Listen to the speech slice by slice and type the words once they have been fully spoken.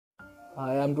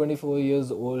I am 24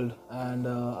 years old and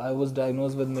I was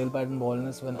diagnosed with male pattern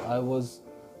baldness when I was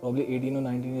probably 18 or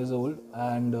 19 years old,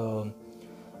 and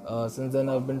since then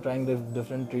I've been trying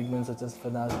different treatments such as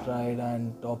finasteride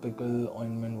and topical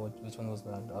ointment. Which one was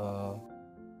that?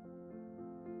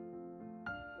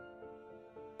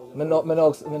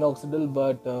 Minoxidil,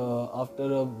 but after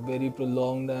a very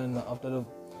prolonged and after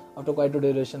quite a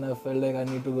duration, I felt like I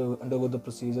need to undergo the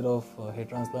procedure of hair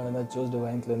transplant, and I chose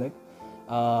Divine Clinic.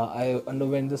 I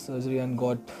underwent the surgery and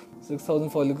got 6,000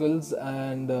 follicles,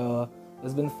 and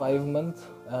it's been 5 months.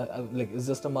 Like, it's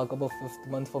just a markup of fifth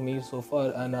month for me so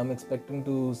far, and I'm expecting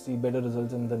to see better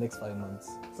results in the next 5 months.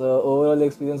 So overall, the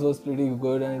experience was pretty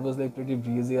good, and it was like pretty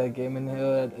breezy. I came in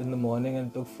here in the morning, and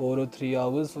it took 4 or 3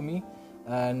 hours for me,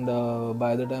 and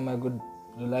by the time I could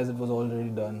realize, it was already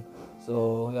done.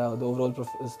 So yeah, the overall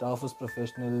staff was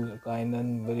professional, kind,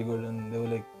 and very good, and they were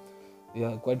like,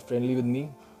 yeah, quite friendly with me.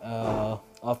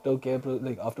 After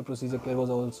procedure care was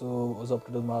up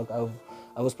to the mark.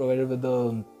 I was provided with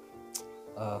the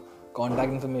uh,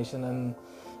 contact information, and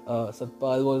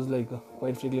Satpal was like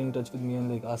quite frequently in touch with me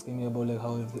and like asking me about like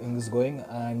how everything is going,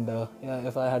 and yeah,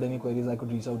 if I had any queries I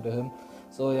could reach out to him.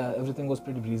 So yeah, everything was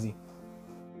pretty breezy.